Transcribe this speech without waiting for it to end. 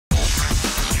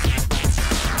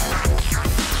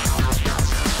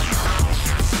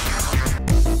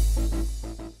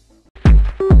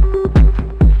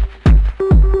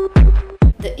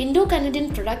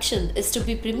pan-Indian production is to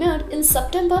be premiered in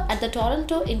September at the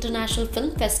Toronto International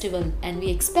Film Festival, and we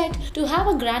expect to have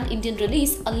a grand Indian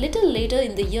release a little later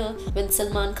in the year when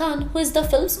Salman Khan, who is the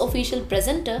film's official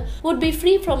presenter, would be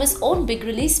free from his own big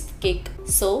release kick.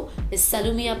 So, is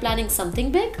Salumia planning something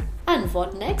big? And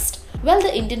what next? Well,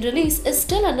 the Indian release is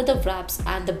still under the wraps,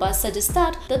 and the buzz suggests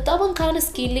that the Taban Khan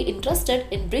is keenly interested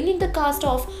in bringing the cast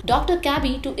of Dr.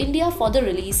 Cabbie to India for the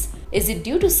release. Is it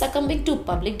due to succumbing to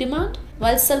public demand?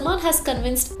 While Salman has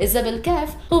convinced Isabel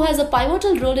Kaif, who has a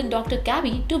pivotal role in Dr.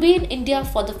 Cabbie, to be in India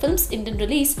for the film's Indian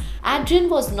release, Adrianne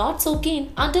was not so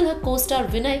keen until her co-star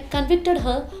Vinay convicted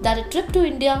her that a trip to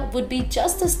India would be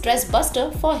just the stress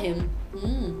buster for him.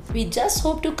 We just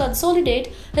hope to consolidate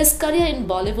his career in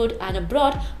Bollywood and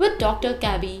abroad with Dr.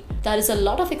 Cabbie. There is a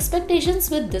lot of expectations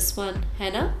with this one,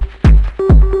 है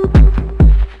ना?